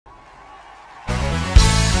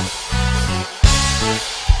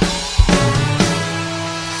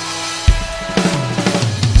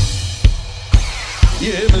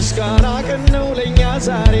የምስጋና ቀን ነው ለኛ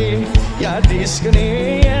ዛሬ የአዲስ ቅኔ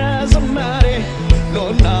የዝማሬ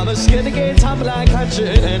ሎና መስገን ጌታ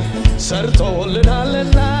አምላካችን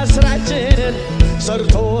ሰርቶልናልና ስራችንን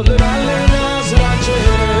ሰርቶልናልና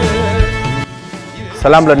ስራችንን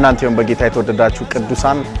ሰላም ለእናንተ ይሁን በጌታ የተወደዳችሁ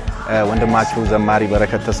ቅዱሳን ወንድማችሁ ዘማሪ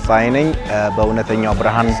በረከት ተስፋዬ ነኝ በእውነተኛው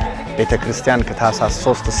ብርሃን ቤተክርስቲያን ከታህሳስ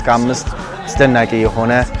 3 እስከ 5 አስደናቂ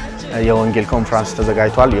የሆነ የወንጌል ኮንፈረንስ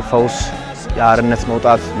ተዘጋጅቷል የፈውስ የአርነት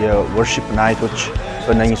መውጣት የወርሺፕ ናይቶች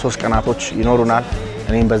በእነኚህ 3 ቀናቶች ይኖሩናል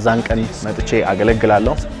እኔም በዛን ቀን መጥቼ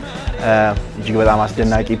አገለግላለሁ እጅግ በጣም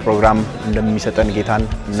አስደናቂ ፕሮግራም እንደሚሰጠን ጌታን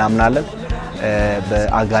እናምናለን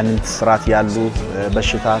በአጋንንት ስራት ያሉ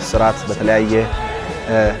በሽታ ስራት በተለያየ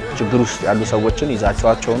ችግር ውስጥ ያሉ ሰዎችን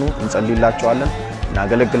ይዛቸዋቸው ነው እንጸልይላቸዋለን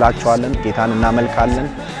እናገለግላቸዋለን ጌታን እናመልካለን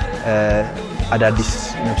አዳዲስ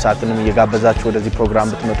ነፍሳትንም እየጋበዛችሁ ወደዚህ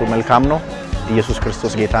ፕሮግራም ብትመጡ መልካም ነው ኢየሱስ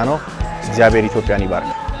ክርስቶስ ጌታ ነው እግዚአብሔር ኢትዮጵያን ይባርክ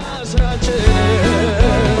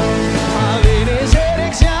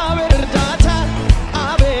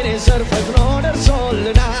Serve no